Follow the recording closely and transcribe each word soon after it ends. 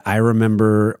I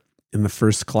remember in the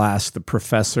first class, the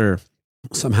professor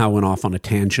somehow went off on a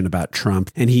tangent about Trump.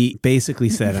 And he basically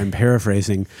said, I'm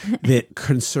paraphrasing, that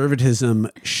conservatism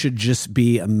should just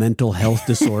be a mental health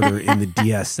disorder in the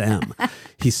DSM.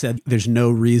 He said there's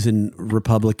no reason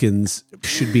Republicans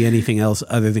should be anything else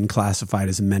other than classified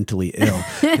as mentally ill.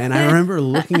 And I remember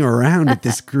looking around at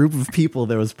this group of people.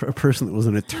 There was a person that was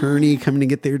an attorney coming to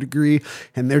get their degree,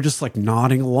 and they're just like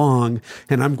nodding along.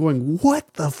 And I'm going,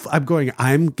 what the I'm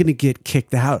going to get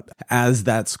kicked out. As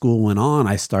that school went on,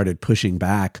 I started pushing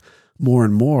back more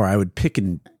and more. I would pick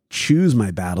and choose my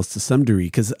battles to some degree,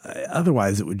 because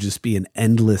otherwise it would just be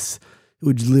it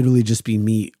would literally just be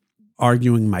me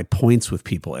arguing my points with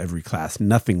people every class.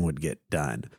 Nothing would get done.